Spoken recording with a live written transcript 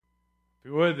If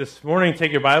you would, this morning,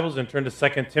 take your Bibles and turn to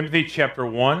 2 Timothy chapter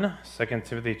 1. 2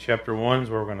 Timothy chapter 1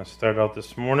 is where we're going to start out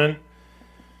this morning.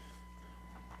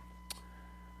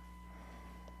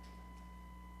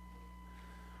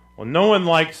 Well, no one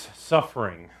likes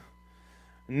suffering.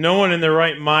 No one in their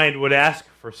right mind would ask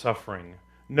for suffering.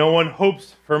 No one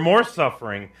hopes for more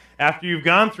suffering after you've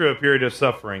gone through a period of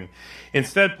suffering.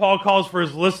 Instead, Paul calls for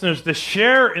his listeners to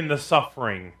share in the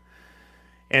suffering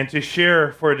and to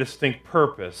share for a distinct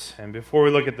purpose. And before we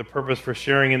look at the purpose for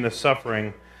sharing in the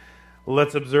suffering,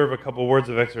 let's observe a couple words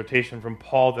of exhortation from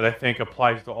Paul that I think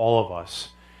applies to all of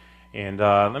us. And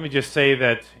let me just say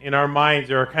that in our minds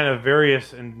there are kind of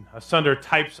various and asunder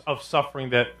types of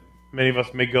suffering that many of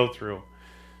us may go through.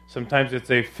 Sometimes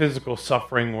it's a physical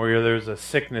suffering where there's a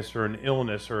sickness or an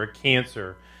illness or a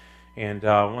cancer. And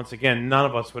once again, none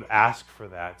of us would ask for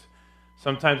that.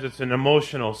 Sometimes it's an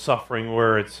emotional suffering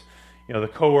where it's the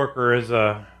coworker is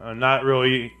not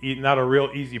a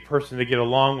real easy person to get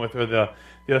along with, or the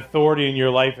authority in your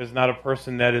life is not a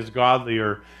person that is godly,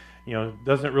 or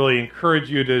doesn't really encourage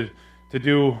you to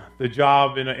do the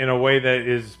job in a way that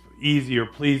is easy or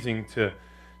pleasing to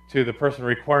the person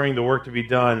requiring the work to be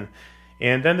done.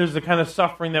 And then there's the kind of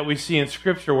suffering that we see in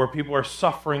Scripture where people are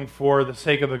suffering for the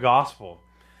sake of the gospel.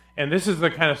 And this is the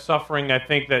kind of suffering I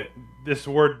think that this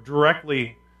word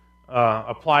directly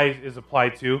is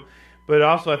applied to. But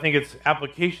also I think its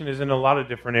application is in a lot of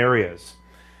different areas.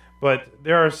 But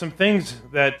there are some things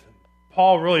that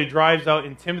Paul really drives out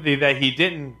in Timothy that he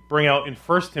didn't bring out in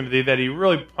 1 Timothy, that he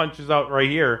really punches out right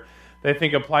here, that I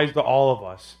think applies to all of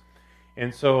us.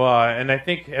 And so, and I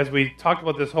think as we talked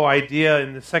about this whole idea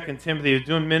in the 2 Timothy of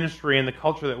doing ministry in the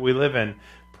culture that we live in,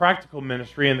 practical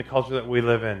ministry in the culture that we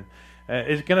live in,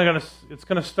 it's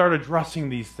going to start addressing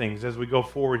these things as we go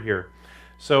forward here.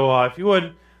 So if you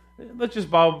would, let's just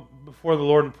bow before the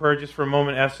Lord in prayer just for a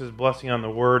moment, ask His blessing on the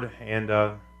Word. And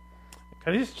can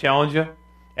I just challenge you,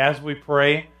 as we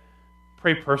pray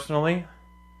personally.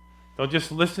 Don't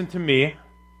just listen to me.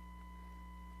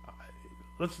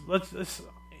 Let's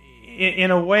in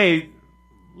a way,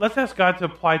 let's ask God to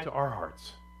apply to our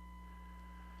hearts.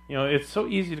 It's so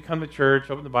easy to come to church,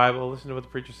 open the Bible, listen to what the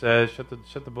preacher says, shut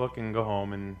the book, and go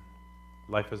home, and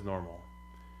life is normal.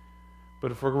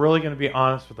 But if we're really going to be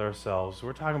honest with ourselves,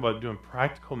 we're talking about doing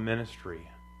practical ministry.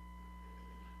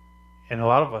 And a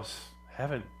lot of us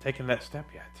haven't taken that step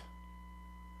yet.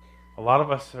 A lot of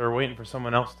us are waiting for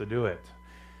someone else to do it.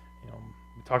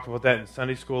 We talked about that in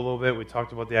Sunday school a little bit. We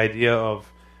talked about the idea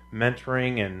of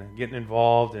mentoring and getting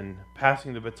involved and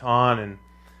passing the baton. And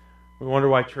we wonder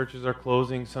why churches are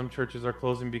closing. Some churches are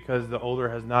closing because the older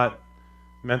has not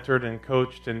mentored and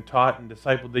coached and taught and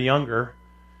discipled the younger.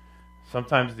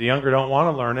 Sometimes the younger don't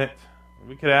want to learn it.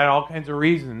 We could add all kinds of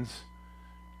reasons.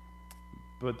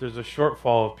 But there's a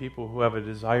shortfall of people who have a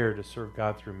desire to serve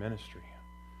God through ministry.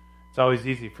 It's always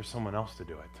easy for someone else to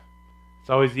do it.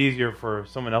 It's always easier for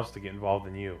someone else to get involved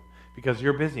than you, because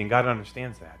you're busy and God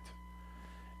understands that.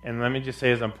 And let me just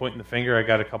say, as I'm pointing the finger, I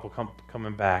got a couple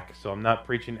coming back, so I'm not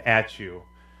preaching at you.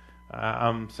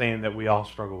 I'm saying that we all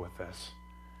struggle with this.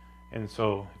 And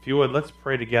so, if you would, let's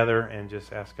pray together and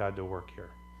just ask God to work here.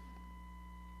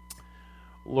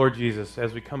 Lord Jesus,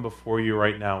 as we come before you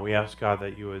right now, we ask God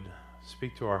that you would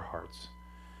speak to our hearts.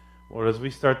 Lord, as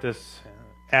we start this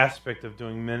aspect of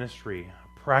doing ministry,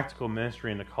 practical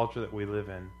ministry in the culture that we live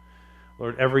in,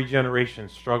 Lord, every generation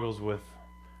struggles with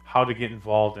how to get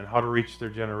involved and how to reach their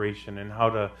generation and how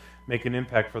to make an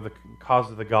impact for the cause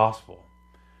of the gospel.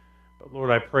 But Lord,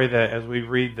 I pray that as we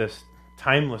read this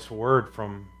timeless word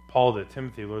from Paul to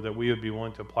Timothy, Lord, that we would be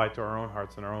willing to apply it to our own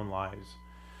hearts and our own lives.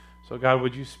 So God,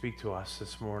 would you speak to us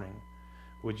this morning?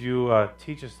 Would you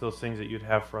teach us those things that you'd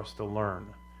have for us to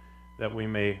learn, that we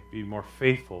may be more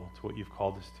faithful to what you've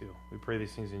called us to? We pray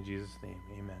these things in Jesus' name.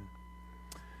 Amen.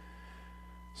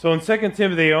 So in 2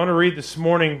 Timothy, I want to read this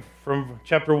morning from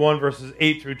chapter 1, verses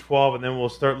 8 through 12, and then we'll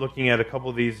start looking at a couple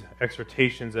of these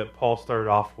exhortations that Paul started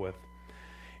off with.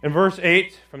 In verse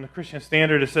 8, from the Christian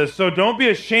Standard, it says, "So don't be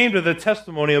ashamed of the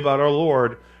testimony about our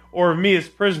Lord, or of me as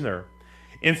prisoner.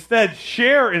 Instead,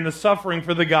 share in the suffering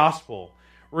for the gospel.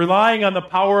 Relying on the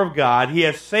power of God, He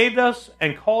has saved us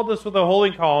and called us with a holy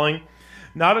calling,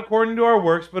 not according to our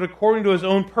works, but according to His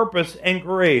own purpose and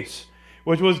grace,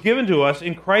 which was given to us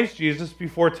in Christ Jesus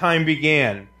before time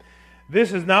began.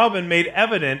 This has now been made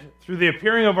evident through the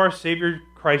appearing of our Savior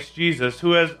Christ Jesus,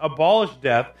 who has abolished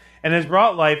death and has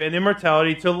brought life and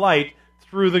immortality to light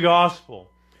through the gospel.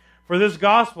 For this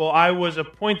gospel I was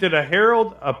appointed a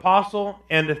herald, apostle,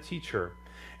 and a teacher.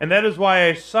 And that is why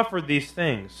I suffered these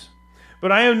things.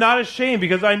 But I am not ashamed,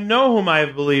 because I know whom I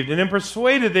have believed, and am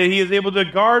persuaded that He is able to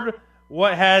guard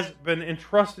what has been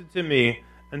entrusted to me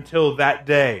until that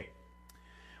day.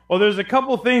 Well, there's a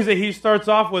couple things that he starts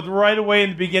off with right away in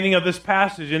the beginning of this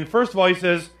passage. And first of all, he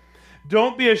says,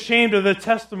 don't be ashamed of the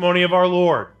testimony of our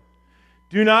Lord.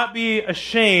 Do not be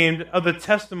ashamed of the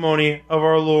testimony of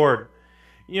our Lord.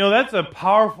 That's a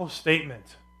powerful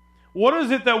statement. What is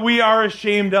it that we are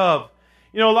ashamed of?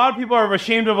 A lot of people are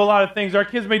ashamed of a lot of things. Our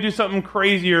kids may do something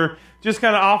crazy or just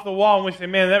kind of off the wall, and we say,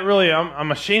 man, that really,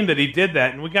 I'm ashamed that he did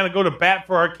that. And we kind of go to bat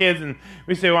for our kids, and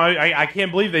we say, well, I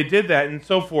can't believe they did that, and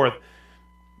so forth.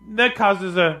 That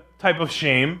causes a type of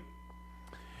shame.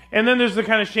 And then there's the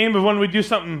kind of shame of when we do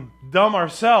something dumb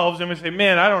ourselves, and we say,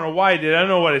 man, I don't know why I did it. I don't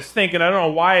know what I was thinking. I don't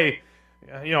know why,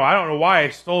 I don't know why I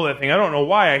stole that thing. I don't know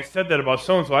why I said that about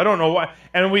so-and-so. I don't know why.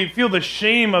 And we feel the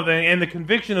shame of and the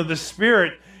conviction of the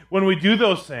Spirit when we do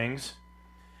those things.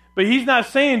 But he's not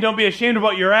saying don't be ashamed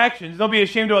about your actions. Don't be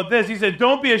ashamed about this. He said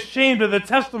don't be ashamed of the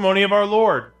testimony of our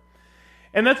Lord.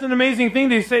 And that's an amazing thing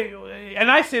to say. And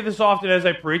I say this often as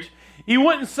I preach. He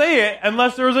wouldn't say it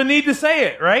unless there was a need to say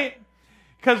it, right?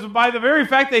 Because by the very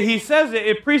fact that he says it,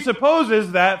 it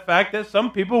presupposes that fact that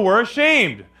some people were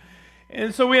ashamed.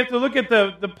 And so we have to look at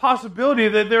the possibility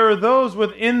that there are those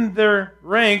within their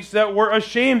ranks that were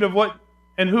ashamed of what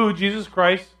and who Jesus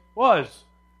Christ was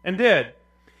and did.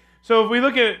 So if we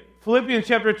look at Philippians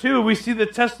chapter 2, we see the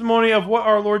testimony of what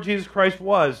our Lord Jesus Christ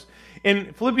was.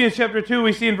 In Philippians chapter 2,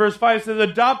 we see in verse 5, it says,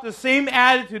 adopt the same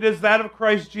attitude as that of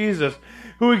Christ Jesus,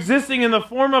 who existing in the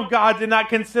form of God did not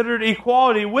consider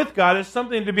equality with God as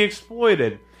something to be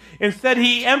exploited. Instead,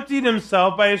 he emptied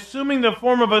himself by assuming the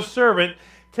form of a servant,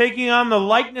 taking on the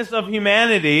likeness of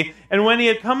humanity, and when he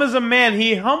had come as a man,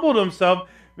 he humbled himself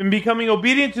in becoming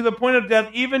obedient to the point of death,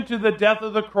 even to the death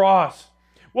of the cross.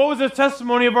 What was the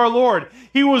testimony of our Lord?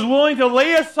 He was willing to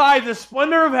lay aside the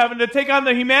splendor of heaven to take on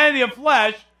the humanity of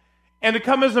flesh and to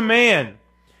come as a man.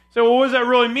 So what does that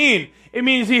really mean? It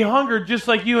means he hungered just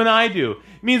like you and I do.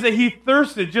 It means that he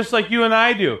thirsted just like you and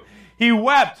I do. He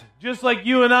wept just like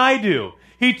you and I do.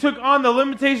 He took on the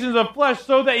limitations of flesh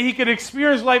so that he could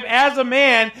experience life as a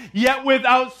man, yet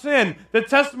without sin. The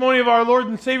testimony of our Lord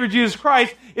and Savior Jesus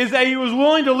Christ is that he was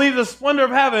willing to leave the splendor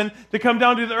of heaven to come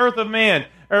down to the earth of man,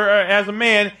 or as a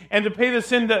man, and to pay the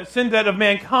sin debt of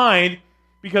mankind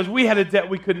because we had a debt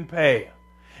we couldn't pay.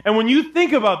 And when you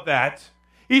think about that,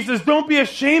 he says, don't be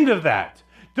ashamed of that.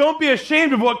 Don't be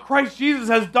ashamed of what Christ Jesus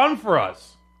has done for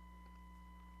us.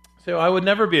 So I would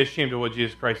never be ashamed of what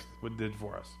Jesus Christ did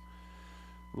for us.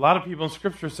 A lot of people in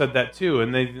Scripture said that too,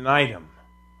 and they denied him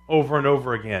over and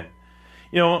over again.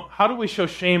 How do we show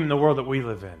shame in the world that we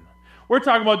live in? We're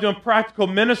talking about doing practical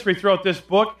ministry throughout this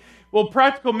book. Well,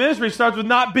 practical ministry starts with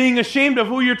not being ashamed of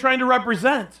who you're trying to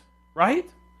represent, right?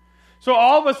 So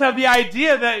all of us have the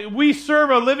idea that we serve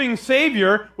a living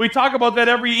Savior. We talk about that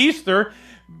every Easter,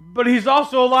 but he's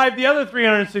also alive the other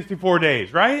 364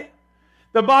 days, right?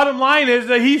 The bottom line is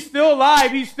that he's still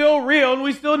alive, he's still real, and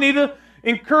we still need to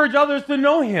encourage others to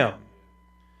know him.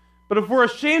 But if we're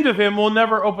ashamed of him, we'll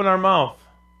never open our mouth.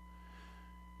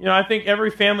 I think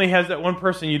every family has that one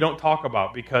person you don't talk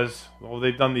about because,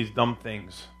 they've done these dumb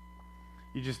things.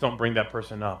 You just don't bring that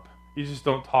person up. You just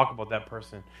don't talk about that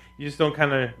person. You just don't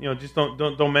just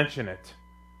don't mention it.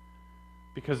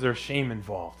 Because there's shame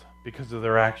involved, because of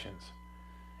their actions.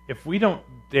 If we don't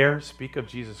dare speak of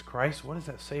Jesus Christ, what does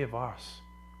that say of us?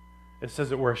 It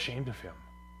says that we're ashamed of him.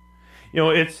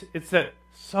 It's that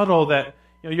subtle that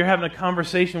you're having a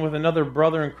conversation with another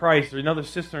brother in Christ or another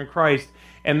sister in Christ,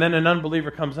 and then an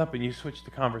unbeliever comes up and you switch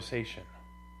the conversation.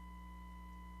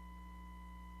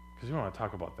 Because we don't want to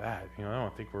talk about that. I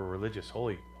don't think we're religious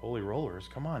holy rollers.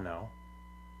 Come on now.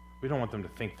 We don't want them to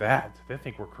think that. They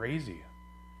think we're crazy.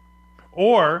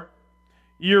 Or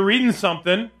you're reading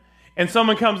something and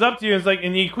someone comes up to you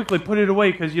and you quickly put it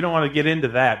away because you don't want to get into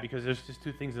that because there's just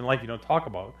two things in life you don't talk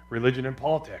about, religion and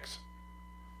politics.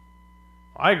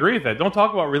 I agree with that. Don't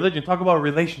talk about religion. Talk about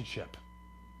relationship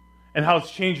and how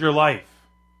it's changed your life.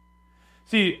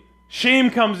 See, shame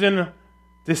comes in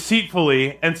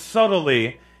deceitfully and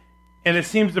subtly, and it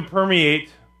seems to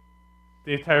permeate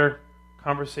the entire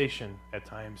conversation at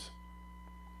times.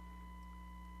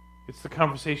 It's the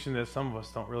conversation that some of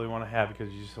us don't really want to have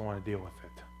because you just don't want to deal with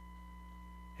it.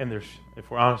 And there's, if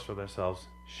we're honest with ourselves,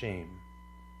 shame.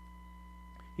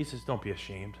 He says, don't be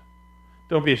ashamed.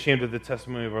 Don't be ashamed of the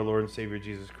testimony of our Lord and Savior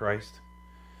Jesus Christ.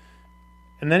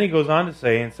 And then he goes on to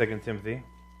say in 2 Timothy,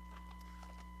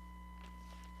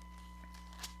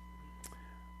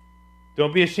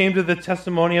 don't be ashamed of the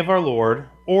testimony of our Lord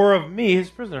or of me, his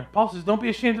prisoner. Paul says, don't be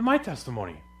ashamed of my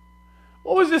testimony.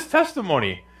 What was this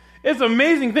testimony? It's an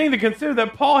amazing thing to consider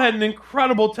that Paul had an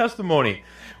incredible testimony.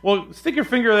 Well, stick your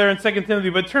finger there in 2 Timothy,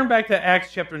 but turn back to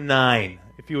Acts chapter 9,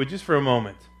 if you would, just for a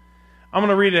moment. I'm going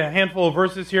to read a handful of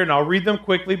verses here, and I'll read them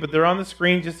quickly, but they're on the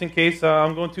screen just in case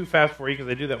I'm going too fast for you,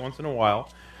 because I do that once in a while.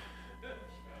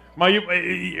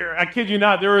 I kid you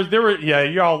not, yeah,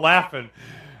 you're all laughing.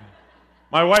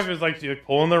 My wife is like, she's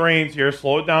pulling the reins here,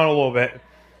 slow it down a little bit.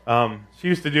 She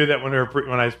used to do that when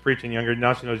I was preaching younger.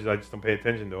 Now she knows I just don't pay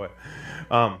attention to it.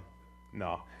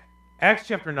 No. Acts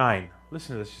chapter 9.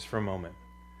 Listen to this just for a moment.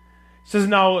 It says,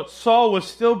 now Saul was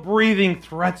still breathing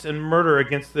threats and murder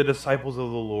against the disciples of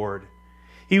the Lord.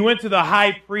 He went to the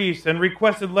high priest and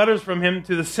requested letters from him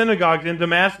to the synagogues in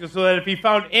Damascus so that if he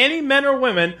found any men or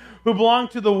women who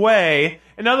belonged to the way,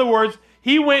 in other words,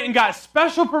 he went and got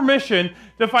special permission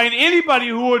to find anybody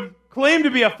who would claim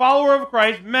to be a follower of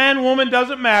Christ, man, woman,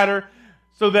 doesn't matter,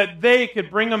 so that they could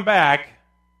bring them back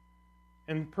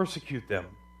and persecute them.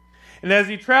 And as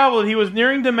he traveled, he was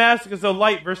nearing Damascus, a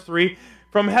light, verse 3,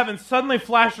 from heaven suddenly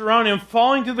flashed around him,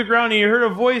 falling to the ground, and he heard a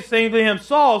voice saying to him,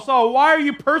 Saul, Saul, why are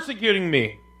you persecuting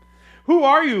me? Who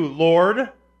are you, Lord?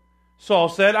 Saul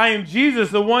said, I am Jesus,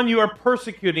 the one you are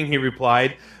persecuting, he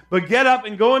replied. But get up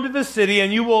and go into the city,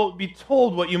 and you will be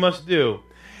told what you must do.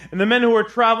 And the men who were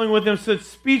traveling with him stood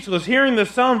speechless, hearing the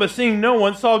sound but seeing no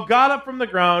one. Saul got up from the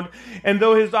ground, and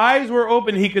though his eyes were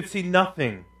open, he could see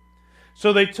nothing.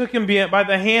 So they took him by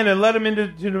the hand and led him into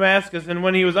Damascus. And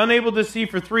when he was unable to see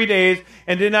for 3 days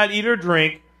and did not eat or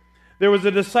drink, there was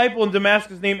a disciple in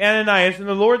Damascus named Ananias, and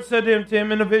the Lord said to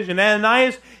him in a vision,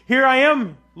 Ananias, here I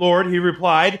am, Lord, he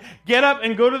replied. Get up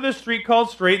and go to the street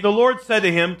called Straight. The Lord said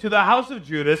to him, to the house of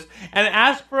Judas, and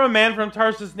ask for a man from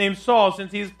Tarsus named Saul,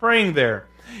 since he is praying there.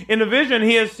 In a vision,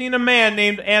 he has seen a man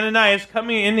named Ananias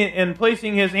coming in and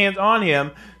placing his hands on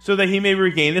him so that he may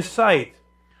regain his sight.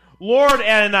 Lord,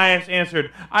 Ananias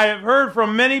answered, I have heard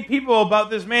from many people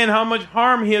about this man how much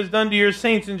harm he has done to your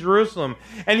saints in Jerusalem.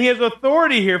 And he has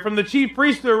authority here from the chief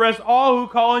priest to arrest all who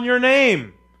call on your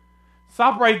name.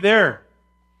 Stop right there.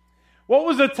 What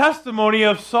was the testimony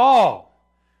of Saul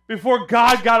before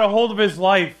God got a hold of his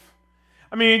life?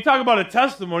 I mean, you talk about a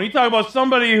testimony. You talk about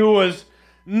somebody who was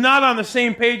not on the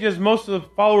same page as most of the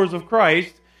followers of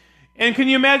Christ. And can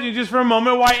you imagine just for a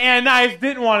moment why Ananias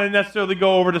didn't want to necessarily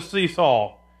go over to see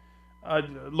Saul?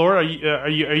 Lord,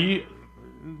 do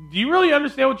you really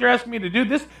understand what you're asking me to do?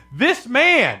 This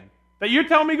man that you're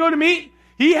telling me to go to meet,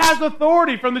 he has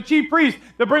authority from the chief priest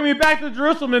to bring me back to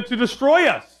Jerusalem and to destroy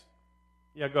us.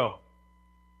 Yeah, go.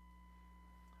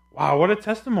 Wow, what a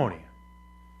testimony.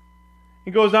 He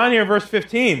goes on here in verse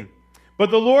 15. But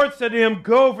the Lord said to him,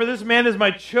 go, for this man is my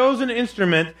chosen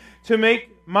instrument to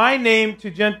make my name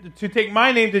to take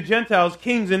my name to Gentiles,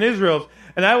 kings, and Israels,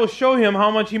 and I will show him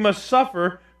how much he must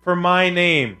suffer for my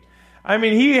name. I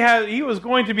mean, he was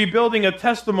going to be building a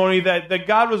testimony that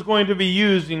God was going to be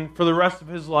using for the rest of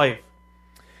his life.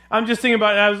 I'm just thinking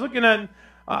about it. I was looking at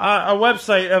a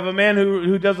website of a man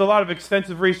who does a lot of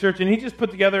extensive research, and he just put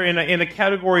together in a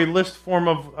category list form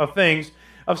of things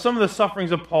of some of the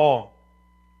sufferings of Paul.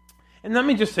 And let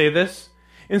me just say this.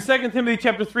 In 2 Timothy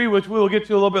chapter 3, which we will get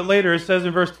to a little bit later, it says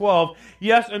in verse 12,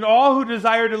 yes, and all who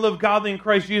desire to live godly in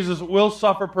Christ Jesus will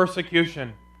suffer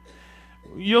persecution.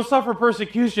 You'll suffer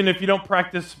persecution if you don't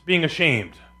practice being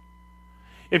ashamed.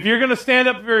 If you're going to stand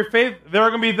up for your faith, there are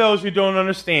going to be those who don't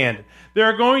understand. There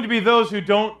are going to be those who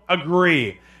don't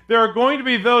agree. There are going to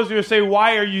be those who say,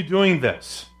 why are you doing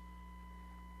this?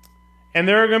 And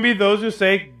there are going to be those who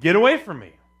say, get away from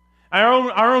me.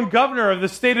 Our own governor of the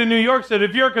state of New York said,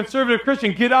 if you're a conservative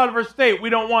Christian, get out of our state. We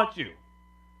don't want you.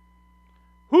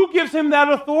 Who gives him that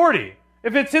authority?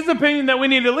 If it's his opinion that we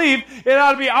need to leave, it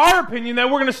ought to be our opinion that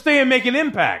we're going to stay and make an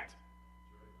impact.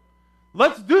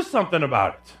 Let's do something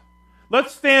about it.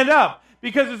 Let's stand up,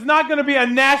 because it's not going to be a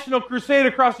national crusade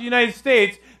across the United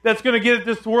States that's going to get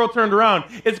this world turned around.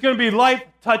 It's going to be life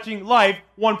touching life,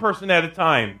 one person at a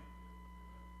time.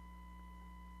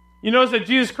 You notice that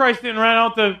Jesus Christ didn't run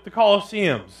out the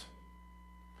Colosseums.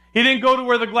 He didn't go to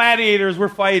where the gladiators were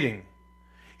fighting.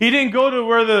 He didn't go to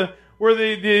where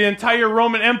the entire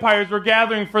Roman empires were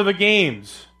gathering for the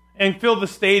games and filled the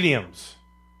stadiums.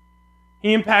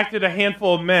 He impacted a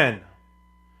handful of men.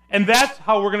 And that's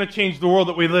how we're going to change the world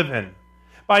that we live in.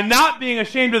 By not being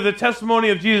ashamed of the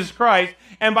testimony of Jesus Christ,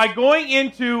 and by going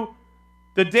into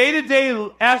the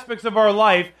day-to-day aspects of our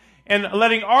life and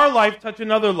letting our life touch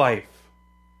another life.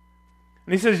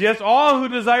 And he says, yes, all who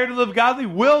desire to live godly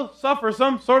will suffer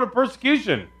some sort of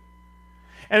persecution.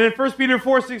 And in 1 Peter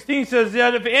 4:16 says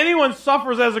that if anyone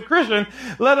suffers as a Christian,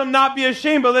 let him not be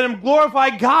ashamed, but let him glorify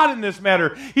God in this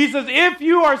matter. He says, if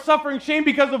you are suffering shame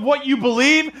because of what you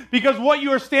believe, because of what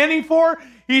you are standing for,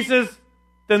 he says,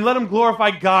 then let him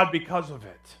glorify God because of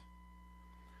it.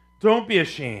 Don't be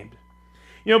ashamed.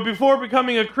 You know, before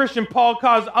becoming a Christian, Paul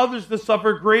caused others to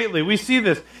suffer greatly. We see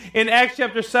this in Acts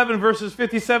chapter 7, verses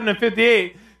 57 and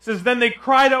 58. It says, then they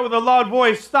cried out with a loud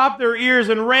voice, stopped their ears,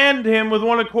 and ran to him with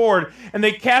one accord. And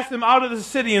they cast him out of the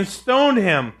city and stoned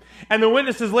him. And the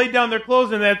witnesses laid down their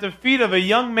clothes at the feet of a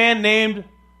young man named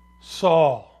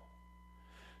Saul.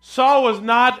 Saul was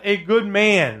not a good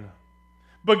man,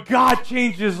 but God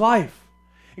changed his life.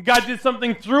 And God did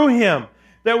something through him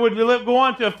that would go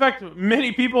on to affect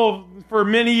many people for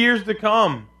many years to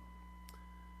come.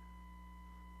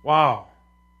 Wow.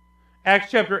 Acts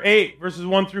chapter 8, verses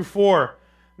 1 through 4.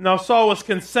 Now Saul was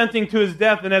consenting to his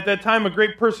death, and at that time a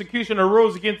great persecution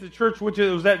arose against the church which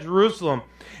was at Jerusalem.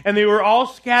 And they were all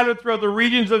scattered throughout the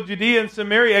regions of Judea and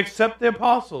Samaria, except the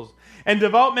apostles. And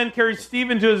devout men carried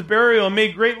Stephen to his burial and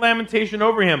made great lamentation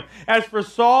over him. As for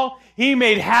Saul, he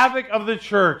made havoc of the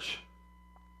church.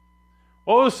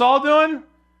 What was Saul doing?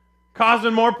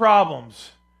 Causing more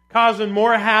problems, causing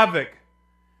more havoc,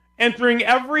 entering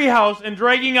every house and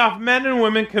dragging off men and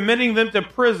women, committing them to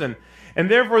prison.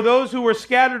 And therefore those who were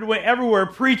scattered went everywhere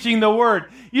preaching the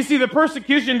word. You see, the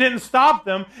persecution didn't stop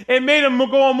them. It made them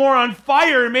go more on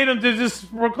fire. It made them to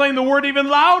just proclaim the word even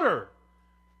louder.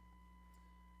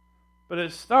 But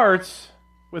it starts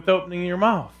with opening your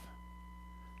mouth.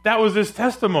 That was his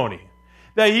testimony.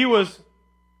 That he was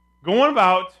going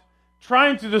about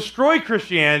trying to destroy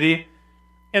Christianity,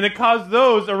 and it caused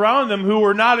those around them who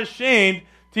were not ashamed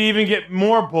to even get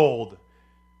more bold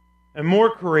and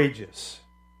more courageous.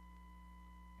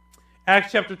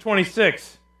 Acts chapter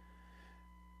 26,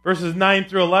 verses 9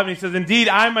 through 11, he says, indeed,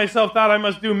 I myself thought I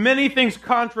must do many things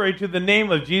contrary to the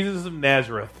name of Jesus of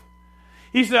Nazareth.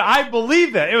 He said, I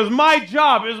believed that. It was my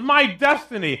job, it was my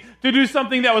destiny to do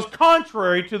something that was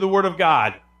contrary to the Word of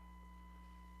God.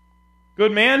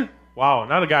 Good man? Wow,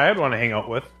 not a guy I'd want to hang out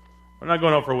with. We're not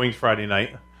going out for wings Friday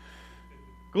night.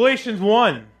 Galatians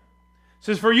 1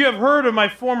 says, for you have heard of my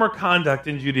former conduct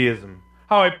in Judaism,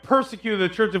 how I persecuted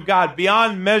the church of God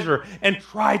beyond measure and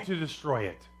tried to destroy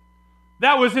it.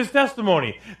 That was his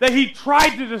testimony, that he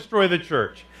tried to destroy the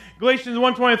church. Galatians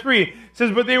 1:23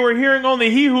 says, but they were hearing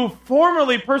only he who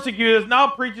formerly persecuted us now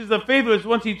preaches the faith which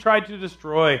once he tried to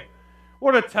destroy.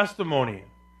 What a testimony.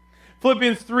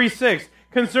 Philippians 3:6,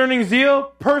 concerning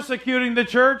zeal, persecuting the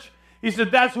church, he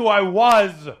said, that's who I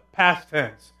was, past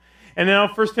tense. And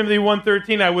now 1 Timothy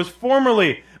 1:13, I was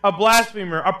formerly a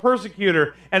blasphemer, a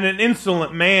persecutor, and an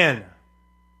insolent man.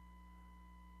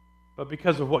 But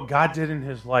because of what God did in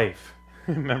his life,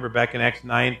 remember back in Acts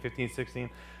 9:15-16,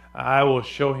 I will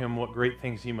show him what great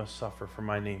things he must suffer for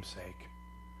my name's sake.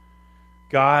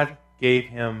 God gave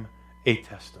him a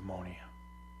testimony.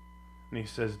 And he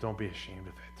says, don't be ashamed of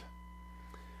it.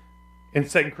 In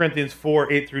 2 Corinthians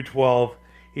 4:8-12,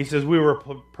 he says, we were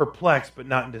perplexed but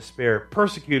not in despair,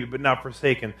 persecuted but not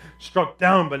forsaken, struck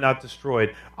down but not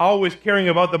destroyed, always caring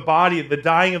about the body, the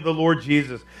dying of the Lord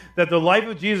Jesus, that the life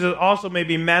of Jesus also may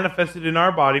be manifested in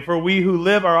our body. For we who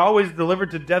live are always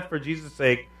delivered to death for Jesus'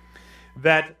 sake,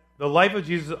 that the life of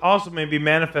Jesus also may be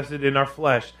manifested in our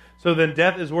flesh. So then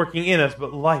death is working in us,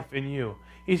 but life in you.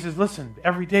 He says, listen,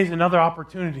 every day is another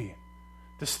opportunity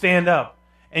to stand up.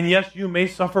 And yes, you may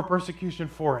suffer persecution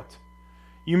for it.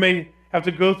 You may have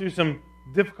to go through some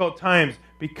difficult times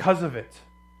because of it.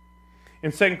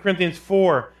 In 2 Corinthians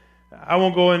 4, I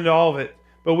won't go into all of it,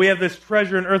 but we have this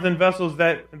treasure in earthen vessels,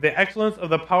 that the excellence of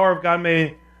the power of God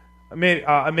may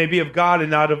be of God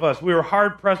and not of us. We were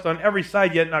hard pressed on every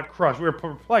side, yet not crushed. We were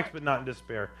perplexed, but not in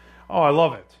despair. Oh, I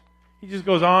love it. He just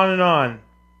goes on and on.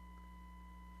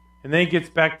 And then he gets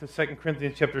back to 2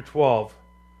 Corinthians chapter 12.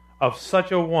 Of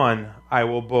such a one I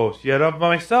will boast, yet of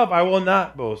myself I will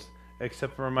not boast,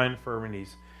 except for my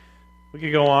infirmities. We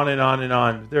could go on and on and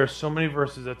on. There are so many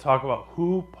verses that talk about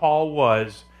who Paul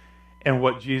was and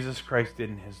what Jesus Christ did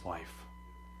in his life.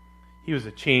 He was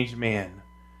a changed man.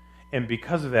 And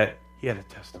because of that, he had a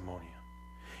testimony.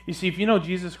 You see, if you know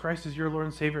Jesus Christ is your Lord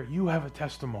and Savior, you have a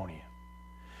testimony.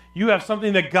 You have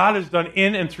something that God has done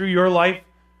in and through your life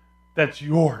that's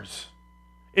yours.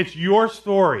 It's your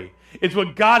story. It's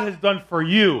what God has done for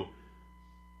you.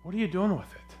 What are you doing with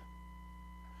it?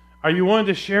 Are you willing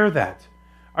to share that?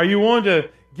 Are you willing to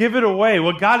give it away?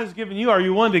 What God has given you, are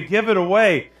you willing to give it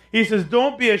away? He says,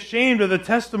 don't be ashamed of the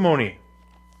testimony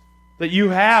that you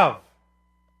have.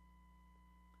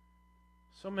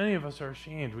 So many of us are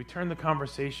ashamed. We turn the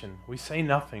conversation. We say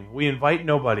nothing. We invite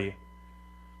nobody.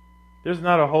 There's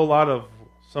not a whole lot of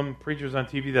some preachers on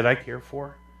TV that I care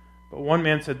for. But one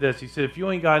man said this. He said, if you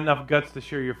ain't got enough guts to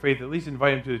share your faith, at least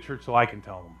invite him to the church so I can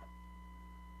tell him.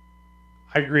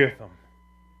 I agree with him.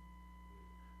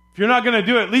 If you're not going to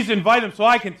do it, at least invite him so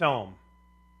I can tell him.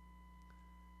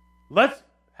 Let's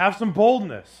have some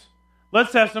boldness.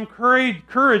 Let's have some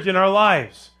courage in our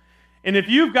lives. And if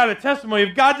you've got a testimony,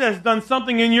 if God has done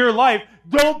something in your life,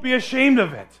 don't be ashamed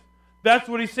of it. That's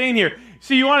what he's saying here.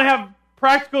 See, you want to have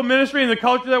practical ministry in the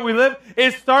culture that we live?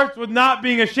 It starts with not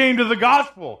being ashamed of the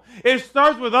gospel. It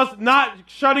starts with us not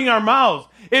shutting our mouths.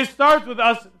 It starts with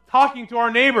us talking to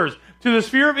our neighbors, to the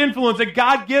sphere of influence that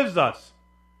God gives us.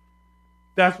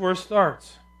 That's where it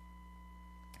starts.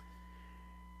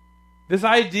 This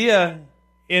idea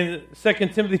in 2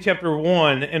 Timothy chapter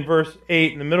 1 and verse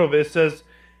 8, in the middle of it, it says,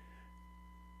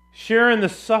 share in the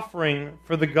suffering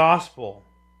for the gospel.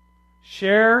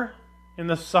 Share in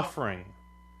the suffering.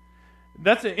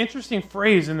 That's an interesting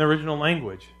phrase in the original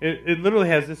language. It literally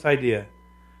has this idea.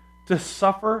 To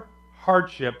suffer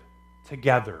hardship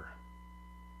together.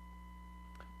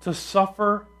 To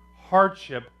suffer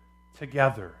hardship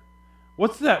together.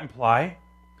 What's that imply?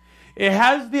 It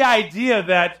has the idea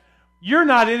that you're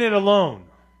not in it alone.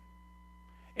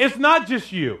 It's not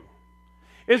just you.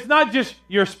 It's not just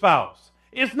your spouse.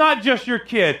 It's not just your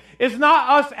kid. It's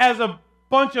not us as a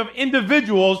bunch of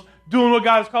individuals doing what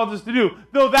God has called us to do,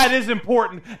 though that is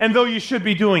important and though you should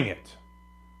be doing it.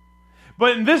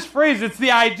 But in this phrase, it's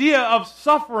the idea of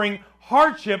suffering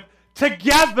hardship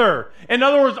together. In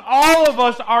other words, all of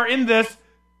us are in this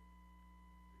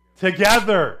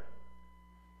together.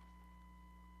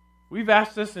 We've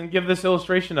asked this and give this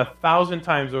illustration 1,000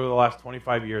 times over the last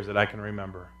 25 years that I can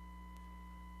remember.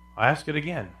 I ask it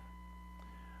again.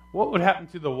 What would happen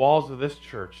to the walls of this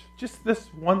church, just this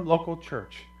one local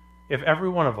church, if every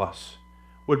one of us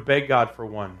would beg God for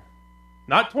one?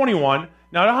 Not 21,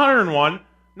 not 101,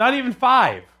 not even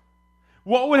 5.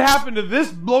 What would happen to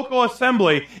this local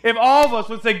assembly if all of us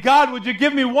would say, God, would you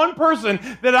give me one person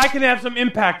that I can have some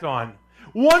impact on?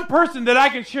 One person that I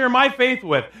can share my faith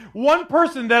with. One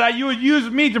person that you would use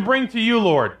me to bring to you,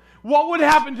 Lord. What would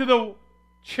happen to the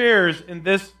chairs in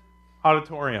this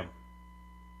auditorium?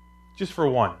 Just for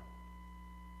one.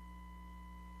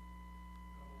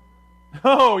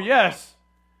 Oh, yes.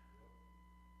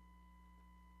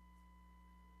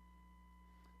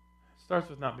 It starts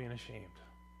with not being ashamed.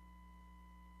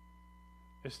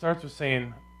 It starts with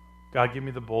saying, God, give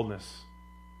me the boldness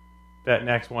that in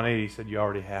Acts 1:8 he said you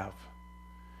already have.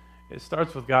 It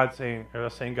starts with God saying,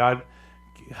 God,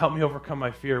 help me overcome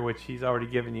my fear, which he's already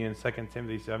given you in 2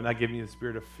 Timothy. He said, I'm not giving you the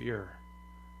spirit of fear,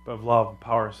 but of love and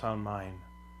power and sound mind.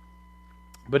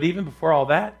 But even before all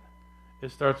that,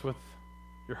 it starts with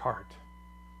your heart.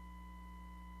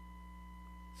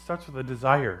 It starts with a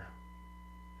desire.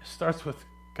 It starts with,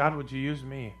 God, would you use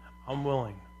me? I'm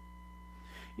willing.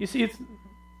 You see,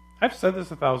 I've said this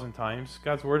 1,000 times.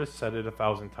 God's word has said it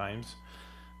 1,000 times.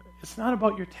 It's not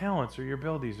about your talents or your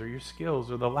abilities or your skills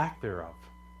or the lack thereof.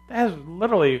 That has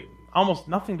literally almost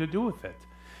nothing to do with it.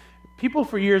 People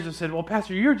for years have said, well,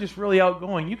 Pastor, you're just really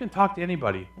outgoing. You can talk to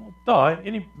anybody. Well, duh,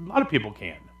 a lot of people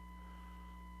can.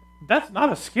 That's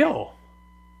not a skill.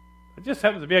 It just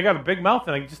happens to be I got a big mouth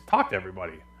and I can just talk to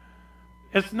everybody.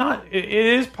 It's not. It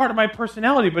is part of my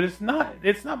personality, but it's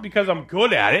not because I'm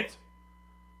good at it.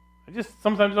 I just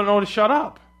sometimes don't know when to shut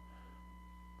up.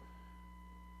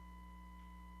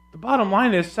 The bottom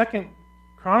line is 2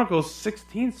 Chronicles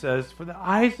 16 says, for the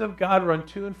eyes of God run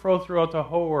to and fro throughout the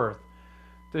whole earth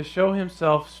to show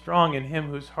himself strong in him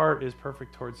whose heart is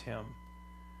perfect towards him.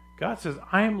 God says,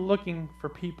 I am looking for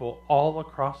people all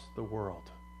across the world.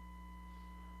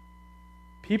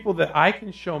 People that I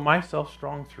can show myself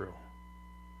strong through.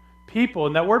 People,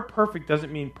 and that word perfect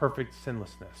doesn't mean perfect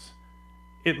sinlessness.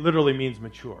 It literally means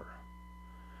mature.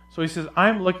 So he says,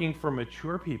 I'm looking for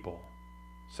mature people,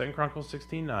 2 Chronicles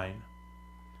 16:9,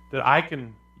 that I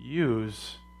can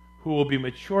use who will be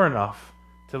mature enough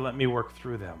to let me work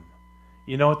through them.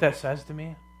 You know what that says to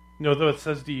me? You know what it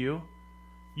says to you?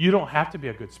 You don't have to be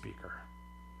a good speaker.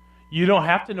 You don't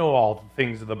have to know all the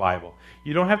things of the Bible.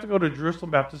 You don't have to go to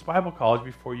Jerusalem Baptist Bible College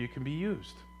before you can be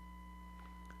used.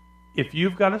 If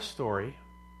you've got a story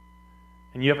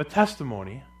and you have a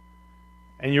testimony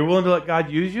and you're willing to let God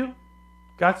use you,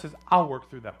 God says, I'll work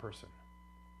through that person.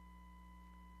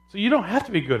 So you don't have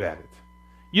to be good at it.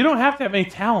 You don't have to have any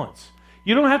talents.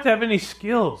 You don't have to have any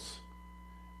skills.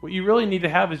 What you really need to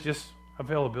have is just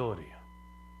availability.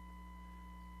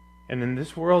 And in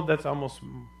this world, that's almost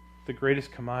the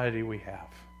greatest commodity we have,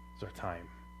 is our time.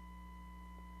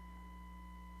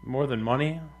 More than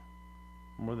money,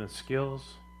 more than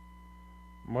skills,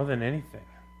 more than anything.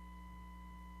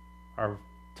 our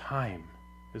time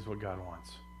is what God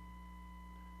wants.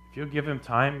 If you'll give him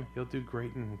time, he'll do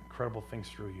great and incredible things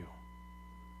through you.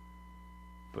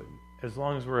 But as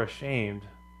long as we're ashamed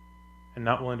and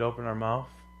not willing to open our mouth,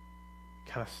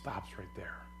 it kind of stops right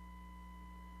there.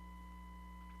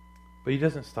 But he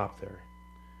doesn't stop there.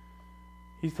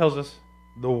 He tells us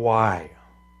the why.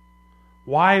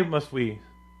 Why must we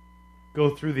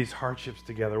go through these hardships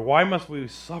together? Why must we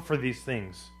suffer these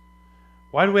things?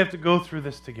 Why do we have to go through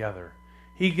this together?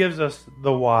 He gives us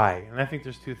the why. And I think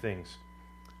there's two things.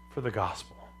 For the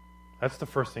gospel. That's the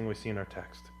first thing we see in our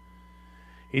text.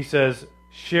 He says,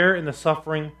 share in the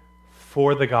suffering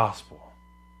for the gospel.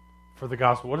 For the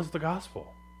gospel. What is the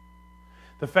gospel?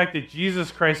 The fact that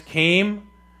Jesus Christ came,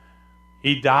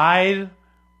 he died,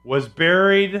 was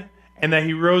buried, and that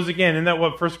he rose again. Isn't that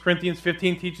what 1 Corinthians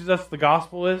 15 teaches us the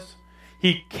gospel is?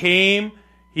 He came,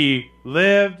 he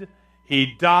lived, he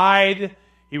died,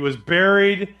 he was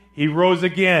buried, he rose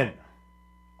again.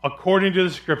 According to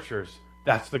the scriptures.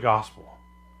 That's the gospel.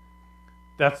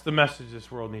 That's the message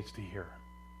this world needs to hear.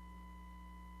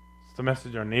 It's the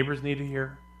message our neighbors need to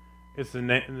hear. It's the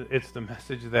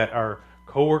message that our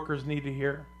coworkers need to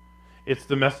hear. It's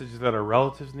the message that our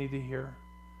relatives need to hear.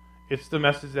 It's the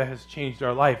message that has changed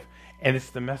our life. And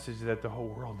it's the message that the whole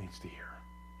world needs to hear.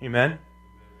 Amen?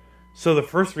 So the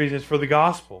first reason is for the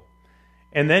gospel.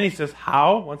 And then he says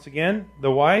how, once again,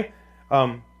 the why,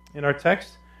 in our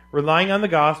text, relying on the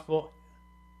gospel,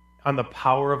 on the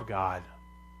power of God.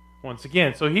 Once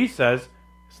again, so he says,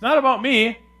 it's not about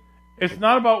me. It's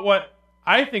not about what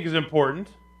I think is important.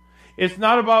 It's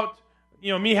not about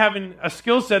me having a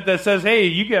skill set that says, hey,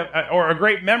 you get, or a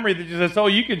great memory that just says, oh,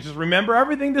 you can just remember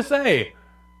everything to say.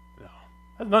 No,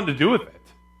 that has nothing to do with it.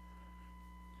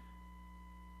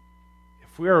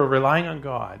 If we are relying on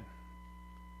God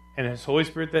and his Holy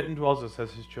Spirit that indwells us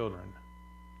as his children,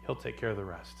 he'll take care of the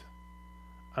rest.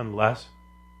 Unless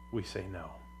we say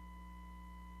no.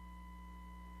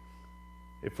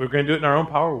 If we're going to do it in our own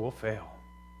power, we'll fail.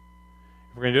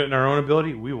 If we're going to do it in our own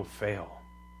ability, we will fail.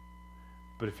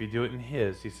 But if you do it in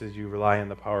his, he says you rely on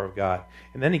the power of God.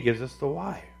 And then he gives us the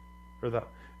why.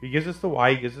 He gives us the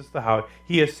why, he gives us the how.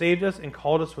 He has saved us and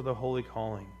called us with a holy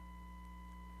calling.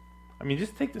 I mean,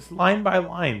 just take this line by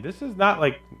line. This is not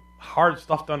like hard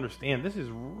stuff to understand. This is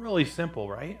really simple,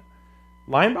 right?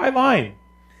 Line by line.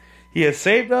 He has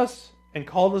saved us and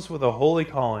called us with a holy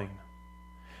calling.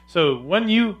 So when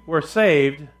you were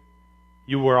saved,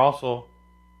 you were also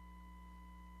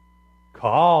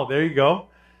called. There you go.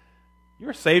 You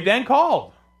were saved and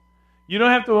called. You don't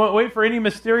have to wait for any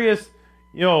mysterious,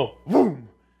 boom,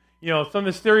 some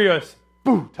mysterious,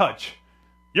 boom, touch.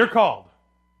 You're called.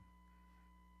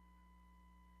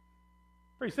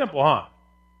 Pretty simple, huh?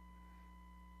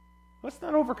 Let's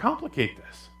not overcomplicate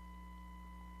this.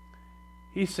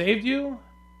 He saved you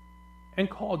and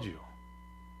called you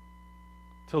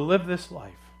to live this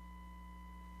life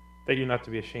that you're not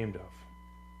to be ashamed of.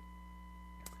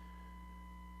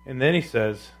 And then he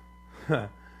says,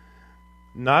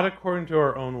 not according to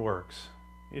our own works.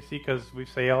 You see, because we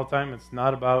say all the time, it's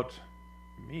not about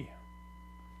me.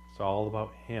 It's all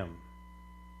about him.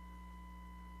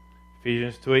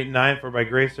 Ephesians 2:8-9, for by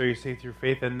grace are you saved through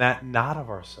faith, and that not of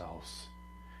ourselves.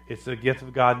 It's the gift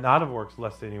of God, not of works,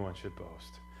 lest anyone should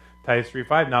boast. Titus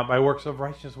 3:5, not by works of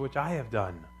righteousness which I have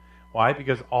done. Why?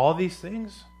 Because all these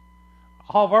things,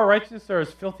 all of our righteousness are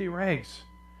as filthy rags.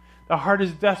 The heart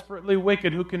is desperately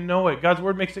wicked. Who can know it? God's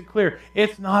word makes it clear.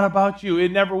 It's not about you.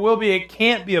 It never will be. It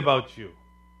can't be about you.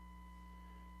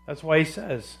 That's why he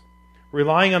says,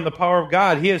 relying on the power of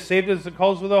God, he has saved us and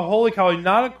calls us with a holy calling,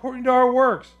 not according to our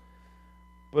works,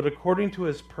 but according to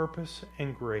his purpose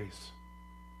and grace.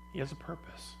 He has a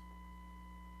purpose.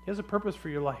 He has a purpose for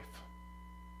your life.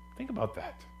 Think about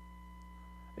that.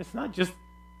 It's not just,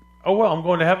 oh, well, I'm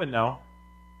going to heaven now.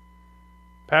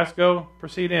 Pass, go,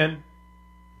 proceed in.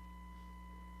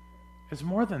 It's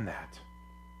more than that.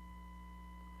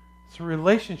 It's a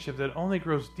relationship that only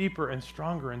grows deeper and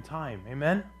stronger in time.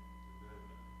 Amen?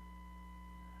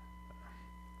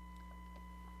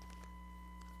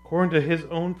 According to his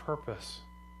own purpose,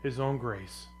 his own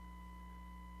grace,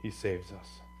 he saves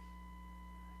us.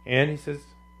 And he says,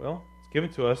 well, it's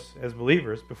given to us as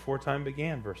believers before time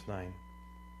began, verse 9.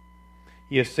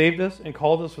 He has saved us and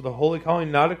called us with a holy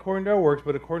calling, not according to our works,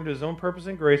 but according to his own purpose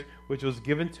and grace, which was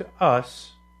given to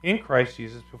us in Christ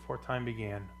Jesus before time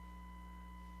began.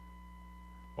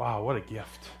 Wow, what a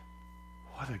gift.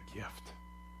 What a gift.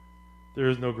 There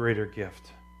is no greater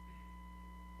gift.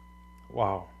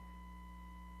 Wow.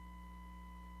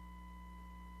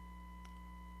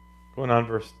 Going on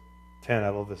verse 10, I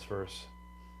love this verse.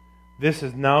 This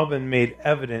has now been made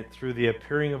evident through the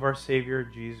appearing of our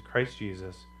Savior, Christ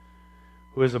Jesus,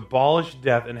 who has abolished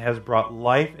death and has brought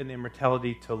life and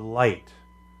immortality to light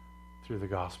through the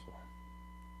gospel.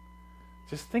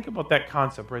 Just think about that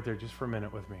concept right there just for a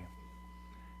minute with me.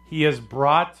 He has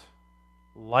brought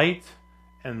light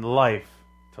and life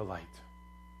to light.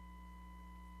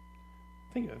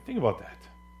 Think about that.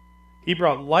 He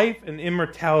brought life and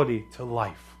immortality to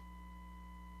life.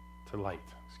 To light,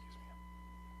 excuse me.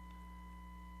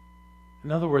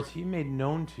 In other words, he made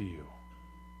known to you.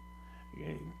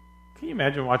 Can you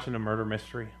imagine watching a murder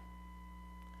mystery?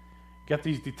 You got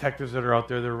these detectives that are out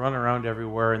there, they're running around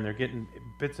everywhere and they're getting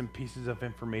bits and pieces of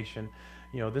information.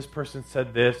 This person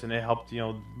said this and it helped,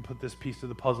 put this piece of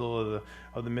the puzzle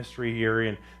of the mystery here,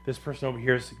 and this person over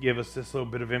here gave us this little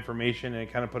bit of information and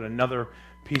it kind of put another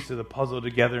piece of the puzzle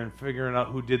together and figuring out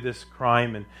who did this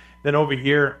crime. And then over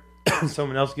here,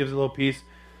 someone else gives a little piece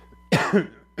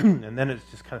and then it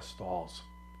just kind of stalls.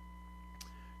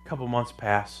 A couple months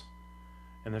pass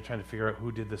and they're trying to figure out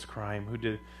who did this crime,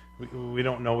 we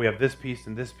don't know. We have this piece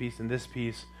and this piece and this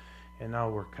piece, and now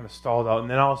we're kind of stalled out. And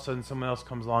then all of a sudden someone else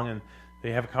comes along and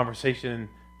they have a conversation and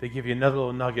they give you another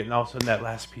little nugget, and all of a sudden that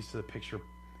last piece of the picture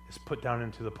is put down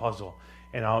into the puzzle,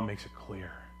 and now it makes it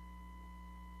clear.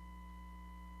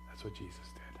 That's what Jesus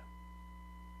did.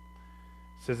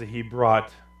 It says that he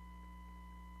brought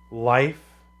life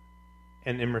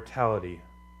and immortality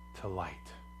to light.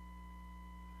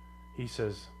 He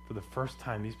says, for the first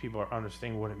time, these people are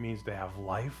understanding what it means to have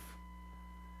life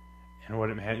and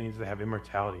what it means to have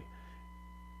immortality.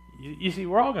 You see,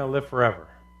 we're all going to live forever.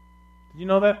 Did you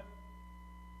know that?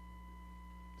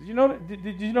 Did you know that?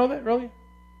 Did you know that, really?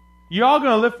 You're all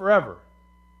going to live forever.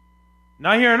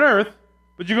 Not here on earth,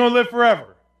 but you're going to live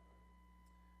forever.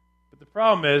 But the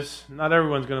problem is, not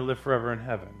everyone's going to live forever in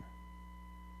heaven.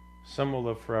 Some will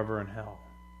live forever in hell.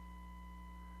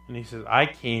 And he says, I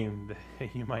came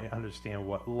that you might understand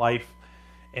what life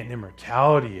and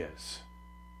immortality is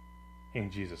in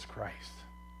Jesus Christ,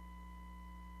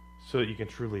 so that you can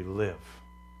truly live.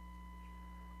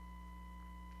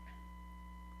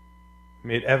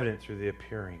 Made evident through the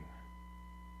appearing.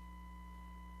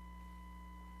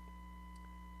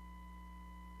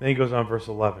 Then he goes on, verse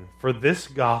 11. For this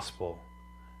gospel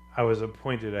I was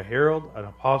appointed a herald, an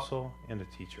apostle, and a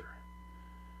teacher.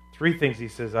 Three things he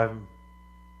says.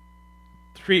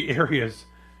 Three areas,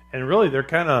 and really they're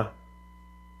kind of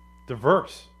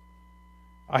diverse.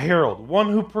 A herald, one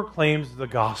who proclaims the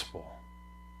gospel.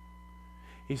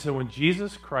 He said, when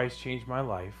Jesus Christ changed my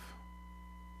life,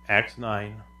 Acts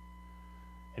 9,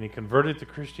 and he converted to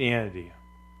Christianity,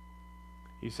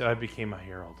 he said, I became a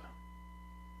herald.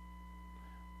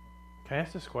 Can I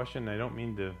ask this question? I don't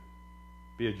mean to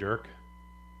be a jerk,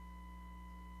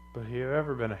 but have you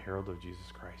ever been a herald of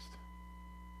Jesus Christ?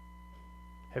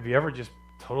 Have you ever just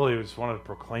totally just wanted to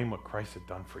proclaim what Christ had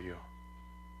done for you?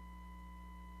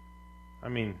 I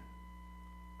mean,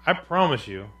 I promise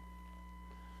you,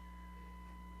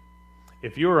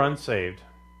 if you were unsaved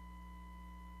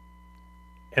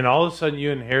and all of a sudden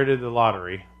you inherited the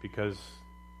lottery because,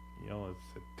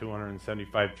 it's at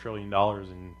 $275 trillion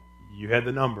and you had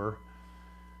the number,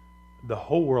 the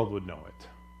whole world would know it.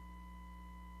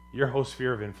 Your whole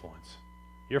sphere of influence.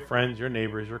 Your friends, your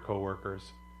neighbors, your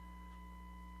coworkers.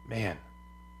 Man,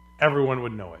 everyone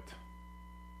would know it.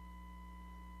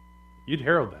 You'd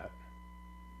herald that.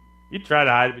 You'd try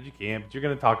to hide it, but you can't. But you're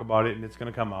going to talk about it, and it's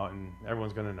going to come out, and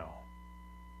everyone's going to know.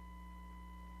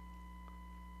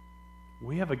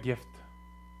 We have a gift,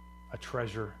 a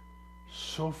treasure,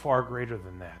 so far greater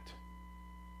than that.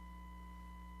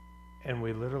 And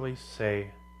we literally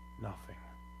say nothing.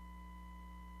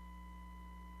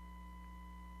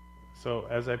 So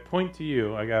as I point to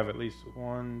you, I have at least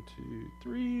 1, 2,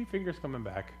 3 fingers coming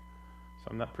back. So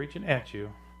I'm not preaching at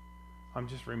you. I'm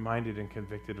just reminded and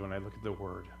convicted when I look at the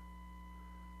Word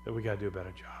that we got to do a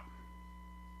better job.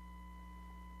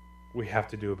 We have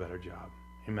to do a better job.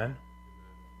 Amen?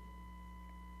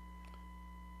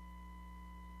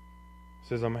 He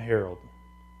says, I'm a herald.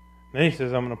 Then he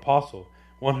says, I'm an apostle,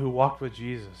 one who walked with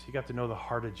Jesus. He got to know the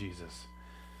heart of Jesus.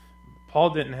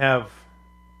 Paul didn't have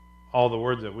all the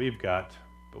words that we've got,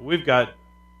 but we've got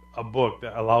a book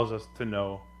that allows us to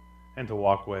know and to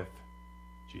walk with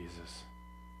Jesus.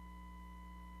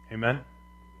 Amen?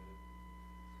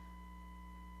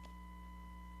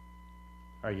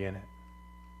 Are you in it?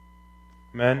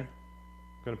 Men, I'm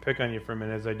going to pick on you for a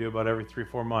minute as I do about every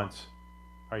 3-4 months.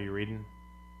 Are you reading?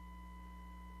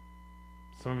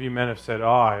 Some of you men have said,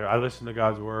 I listen to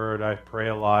God's Word, I pray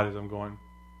a lot as I'm going.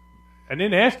 I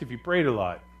didn't ask if you prayed a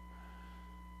lot.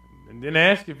 I didn't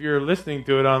ask if you're listening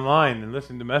to it online and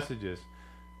listening to messages.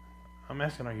 I'm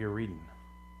asking, are you reading?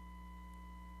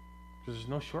 Because there's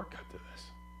no shortcut to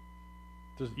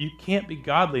this. You can't be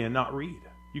godly and not read.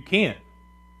 You can't.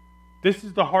 This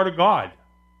is the heart of God,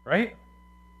 right?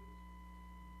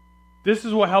 This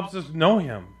is what helps us know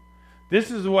Him.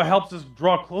 This is what helps us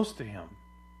draw close to Him.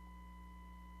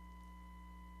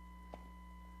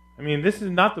 I mean, this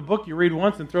is not the book you read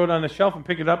once and throw it on the shelf and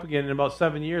pick it up again in about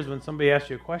 7 years when somebody asks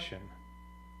you a question.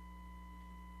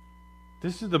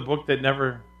 This is the book that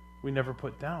we never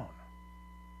put down.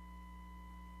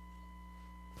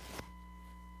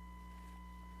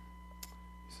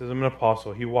 He says, I'm an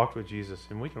apostle. He walked with Jesus,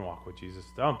 and we can walk with Jesus.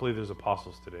 I don't believe there's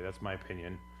apostles today. That's my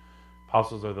opinion.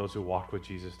 Apostles are those who walked with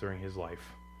Jesus during His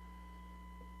life.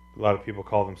 A lot of people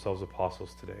call themselves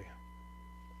apostles today.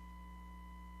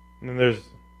 And then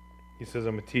he says,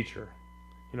 I'm a teacher.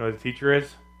 You know what a teacher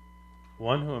is?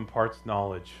 One who imparts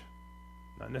knowledge.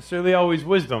 Not necessarily always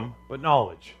wisdom, but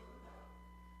knowledge.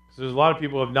 Because there's a lot of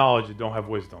people who have knowledge that don't have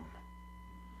wisdom.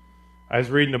 I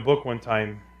was reading a book one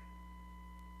time,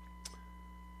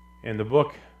 and the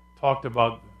book talked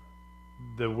about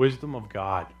the wisdom of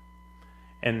God.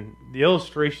 And the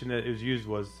illustration that was used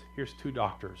was, here's two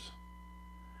doctors.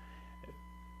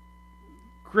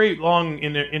 Great long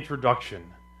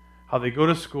introduction. How they go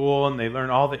to school and they learn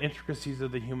all the intricacies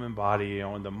of the human body,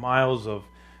 and the miles of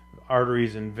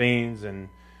arteries and veins and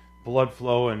blood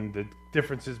flow and the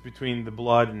differences between the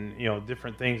blood and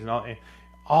different things and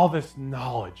all this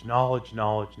knowledge. But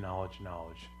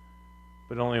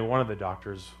only one of the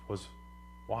doctors was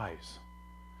wise.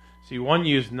 See, one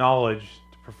used knowledge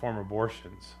to perform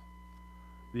abortions.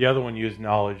 The other one used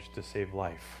knowledge to save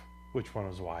life. Which one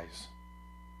was wise?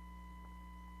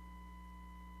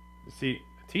 See,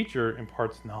 a teacher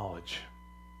imparts knowledge,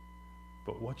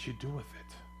 but what you do with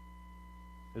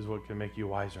it is what can make you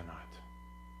wise or not.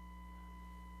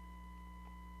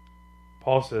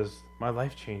 Paul says, my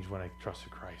life changed when I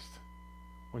trusted Christ.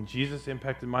 When Jesus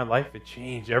impacted my life, it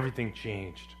changed. Everything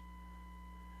changed.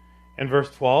 In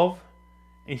verse 12,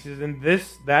 he says, and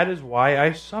that is why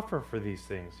I suffer for these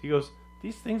things. He goes,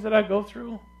 these things that I go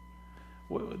through,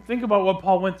 think about what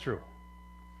Paul went through.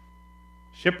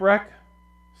 Shipwreck,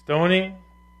 stoning,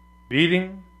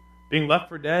 beating, being left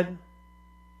for dead,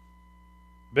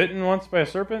 bitten once by a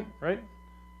serpent, right?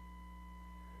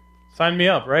 Sign me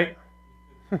up, right?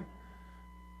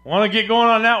 Want to get going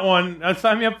on that one?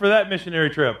 Sign me up for that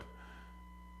missionary trip.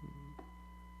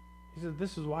 He said,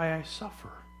 this is why I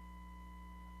suffer.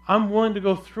 I'm willing to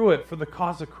go through it for the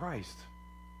cause of Christ.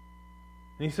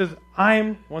 And he says,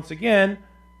 I'm, once again,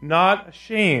 not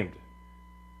ashamed.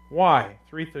 Why?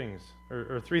 Three things.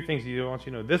 Or three things he wants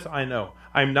you to know. This I know.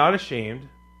 I'm not ashamed.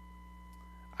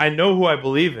 I know who I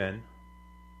believe in.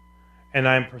 And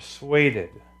I'm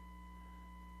persuaded.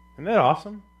 Isn't that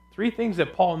awesome? Three things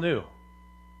that Paul knew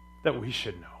that we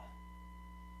should know.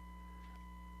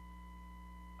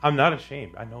 I'm not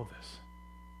ashamed. I know this.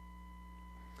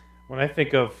 When I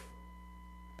think of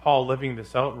Paul living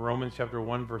this out in Romans chapter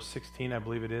 1, verse 16, I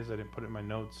believe it is. I didn't put it in my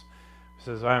notes. It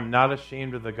says, I am not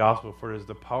ashamed of the gospel, for it is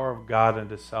the power of God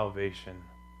unto salvation,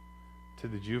 to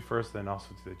the Jew first, then also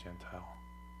to the Gentile.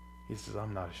 He says,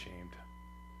 I'm not ashamed.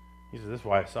 He says, this is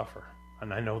why I suffer,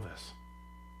 and I know this.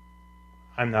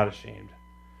 I'm not ashamed.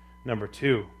 Number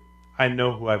two, I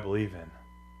know who I believe in.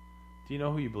 Do you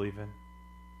know who you believe in?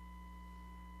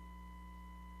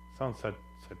 Sounds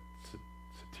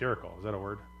satirical. Is that a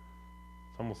word?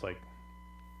 It's almost like,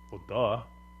 well, duh.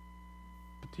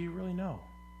 But do you really know?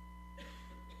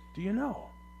 Do you know?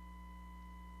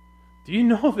 Do you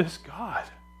know this God?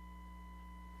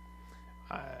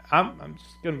 I'm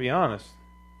just going to be honest.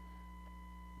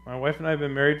 My wife and I have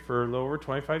been married for a little over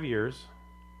 25 years.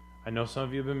 I know some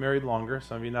of you have been married longer,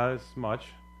 some of you not as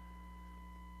much.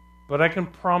 But I can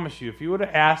promise you, if you would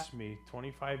have asked me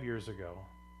 25 years ago,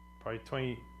 probably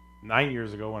 29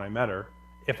 years ago when I met her,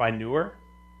 if I knew her,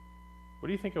 what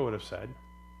do you think I would have said?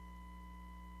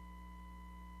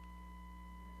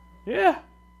 Yeah,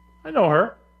 I know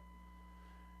her.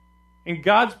 In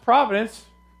God's providence,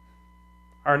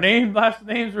 our last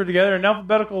names were together in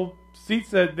alphabetical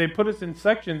seats that they put us in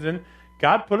sections, and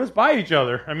God put us by each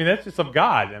other. I mean, that's just of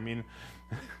God. I mean,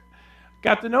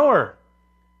 got to know her.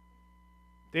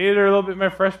 Dated her a little bit my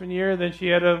freshman year, then she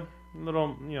had a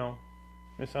little,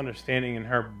 misunderstanding in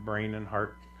her brain and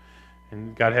heart,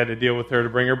 and God had to deal with her to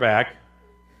bring her back.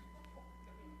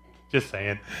 Just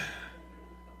saying.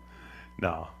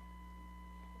 No.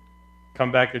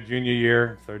 Come back a junior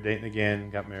year, started dating again,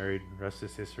 got married, the rest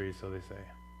is history, so they say.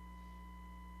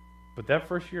 But that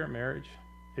first year of marriage,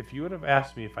 if you would have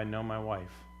asked me if I know my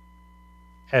wife,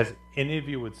 as any of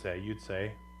you would say, you'd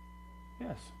say,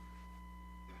 yes.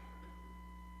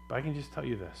 But I can just tell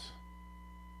you this.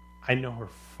 I know her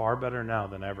far better now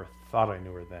than I ever thought I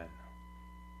knew her then.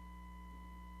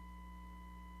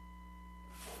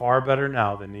 Far better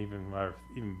now than I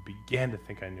even began to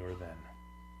think I knew her then.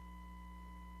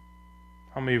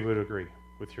 How many would agree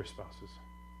with your spouses?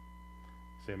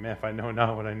 Say, man, if I know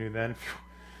now what I knew then,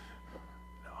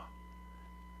 no.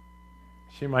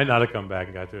 She might not have come back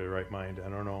and got to the right mind. I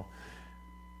don't know.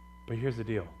 But here's the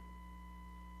deal.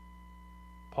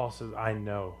 Paul says, I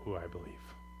know who I believe.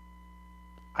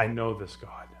 I know this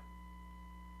God.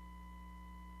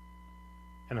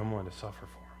 And I'm willing to suffer for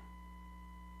him.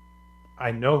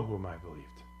 I know whom I believed.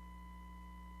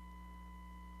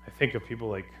 I think of people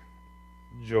like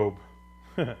Job.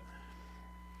 The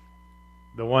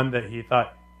one that he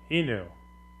thought he knew.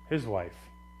 His wife.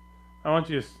 And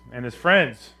his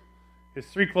friends. His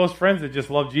 3 close friends that just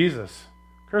love Jesus.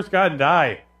 Curse God and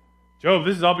die. Job,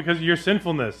 this is all because of your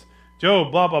sinfulness.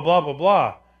 Job, blah, blah, blah, blah,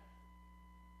 blah.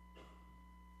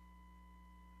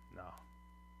 No.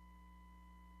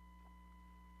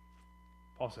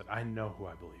 Paul said, I know who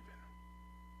I believe in.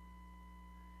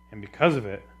 And because of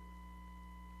it,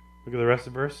 look at the rest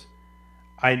of the verse.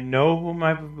 I know whom I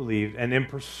have believed and am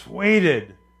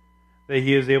persuaded that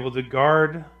he is able to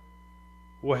guard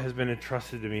what has been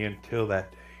entrusted to me until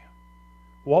that day.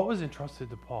 What was entrusted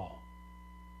to Paul?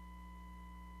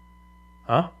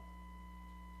 Huh?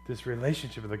 This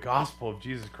relationship with the gospel of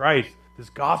Jesus Christ.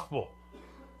 This gospel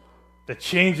that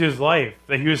changed his life.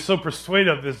 That he was so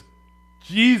persuaded of this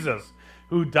Jesus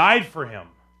who died for him.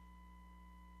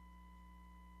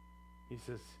 He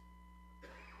says,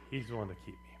 he's the one to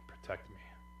keep me, protect me.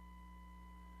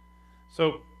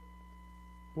 So,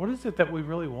 what is it that we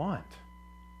really want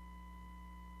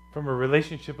from a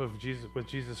relationship of Jesus with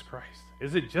Jesus Christ?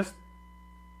 Is it just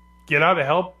get out of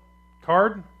hell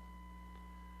card?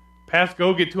 Pass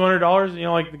go, get $200,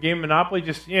 like the game Monopoly,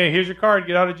 just, here's your card,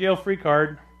 get out of jail free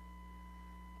card.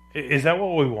 Is that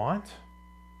what we want?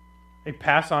 A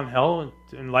pass on hell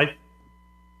and life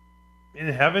in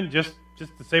heaven just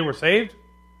to say we're saved?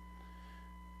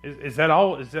 Is that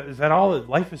all? Is that all that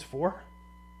life is for?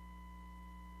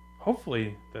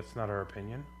 Hopefully that's not our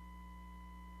opinion.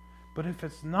 But if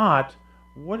it's not,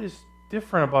 what is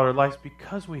different about our lives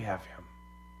because we have him?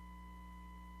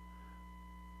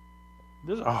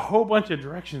 There's a whole bunch of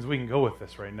directions we can go with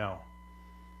this right now.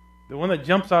 The one that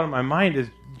jumps out of my mind is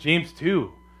James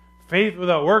 2. Faith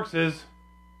without works is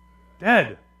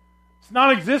dead. It's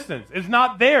non-existent. It's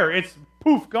not there. It's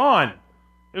poof, gone.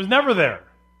 It was never there.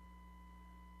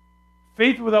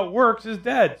 Faith without works is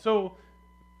dead. So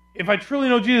if I truly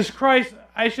know Jesus Christ,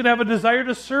 I should have a desire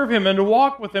to serve him and to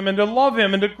walk with him and to love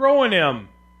him and to grow in him.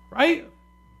 Right?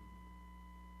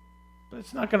 But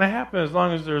it's not going to happen as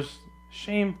long as there's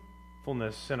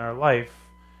shamefulness in our life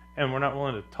and we're not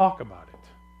willing to talk about it.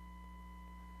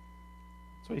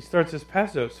 So he starts this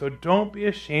passage out. So don't be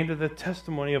ashamed of the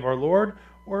testimony of our Lord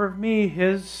or of me,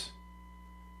 his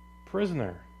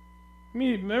prisoner.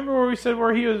 Remember where we said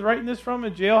where he was writing this from? A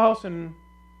jailhouse in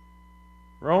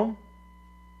Rome?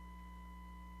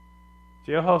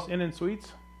 Jailhouse Inn and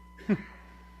Suites?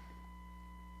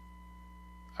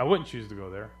 I wouldn't choose to go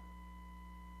there.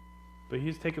 But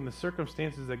he's taken the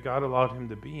circumstances that God allowed him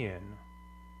to be in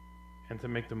and to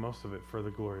make the most of it for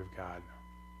the glory of God.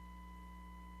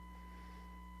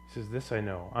 He says, this I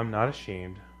know, I'm not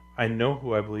ashamed. I know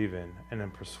who I believe in, and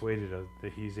am persuaded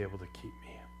that he's able to keep me.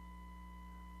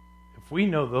 If we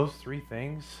know those 3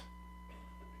 things,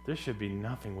 there should be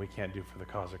nothing we can't do for the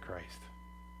cause of Christ.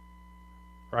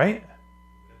 Right?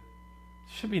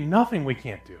 There should be nothing we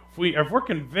can't do. If we're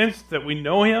convinced that we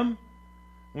know him,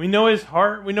 we know his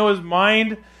heart, we know his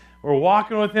mind, we're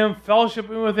walking with him,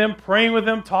 fellowshipping with him, praying with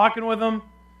him, talking with him,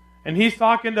 and he's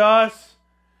talking to us,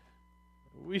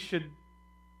 we should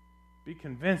be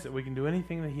convinced that we can do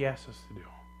anything that he asks us to do.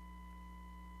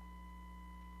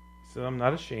 He said, I'm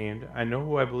not ashamed. I know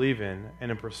who I believe in and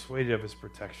am persuaded of his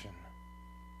protection.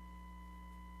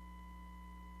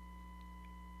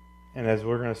 And as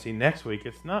we're going to see next week,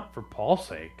 it's not for Paul's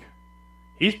sake.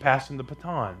 He's passing the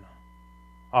baton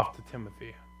off to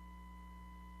Timothy.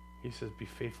 He says, be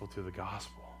faithful to the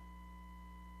gospel,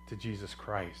 to Jesus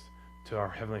Christ, to our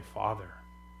Heavenly Father.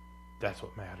 That's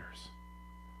what matters.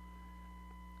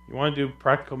 You want to do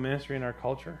practical ministry in our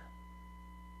culture?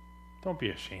 Don't be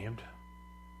ashamed.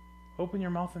 Open your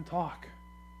mouth and talk.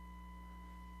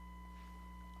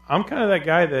 I'm kind of that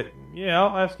guy that,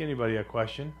 I'll ask anybody a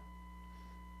question.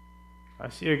 I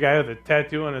see a guy with a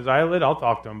tattoo on his eyelid, I'll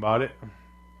talk to him about it.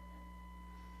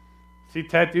 See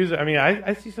tattoos,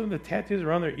 I see some of the tattoos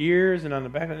around their ears and on the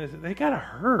back of it. They gotta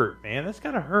hurt, man. That's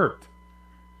gotta hurt.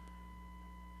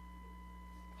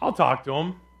 I'll talk to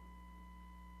them.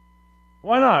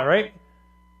 Why not, right?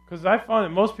 Because I find that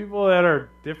most people that are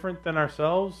different than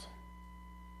ourselves,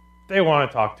 they want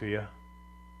to talk to you.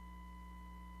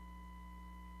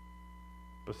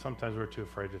 But sometimes we're too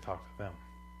afraid to talk to them.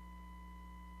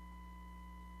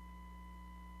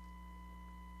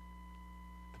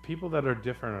 The people that are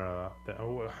different,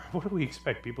 what do we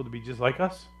expect? People to be just like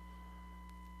us?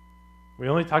 We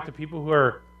only talk to people who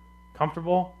are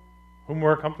comfortable, whom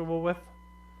we're comfortable with?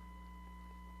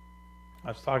 I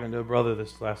was talking to a brother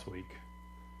this last week.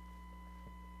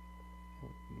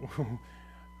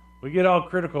 We get all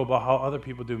critical about how other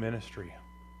people do ministry.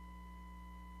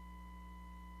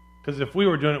 Because if we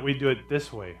were doing it, we'd do it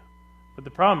this way. But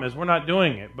the problem is we're not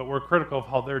doing it, but we're critical of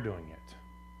how they're doing it.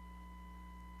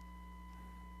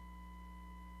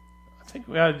 I think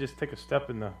we ought to just take a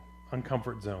step in the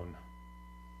uncomfort zone.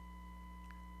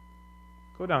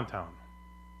 Go downtown.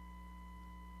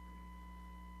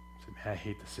 Say, man, I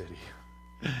hate the city.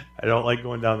 I don't like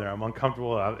going down there. I'm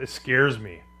uncomfortable. It scares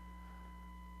me.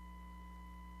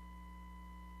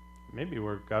 Maybe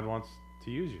where God wants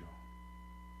to use you.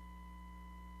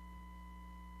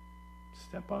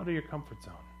 Step out of your comfort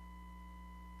zone.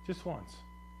 Just once.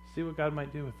 See what God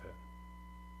might do with it.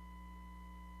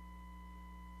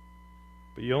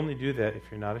 But you only do that if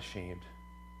you're not ashamed,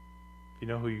 if you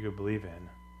know who you believe in,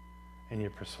 and you're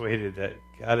persuaded that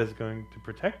God is going to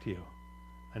protect you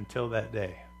until that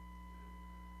day.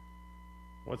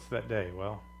 What's that day?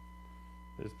 Well,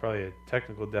 there's probably a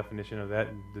technical definition of that,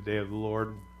 the day of the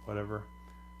Lord, whatever.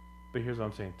 But here's what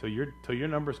I'm saying. Till your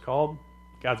number's called,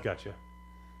 God's got you.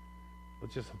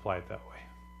 Let's just apply it that way.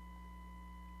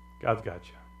 God's got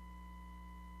you.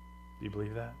 Do you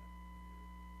believe that?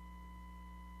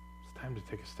 It's time to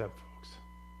take a step, folks.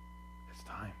 It's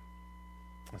time.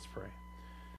 Let's pray.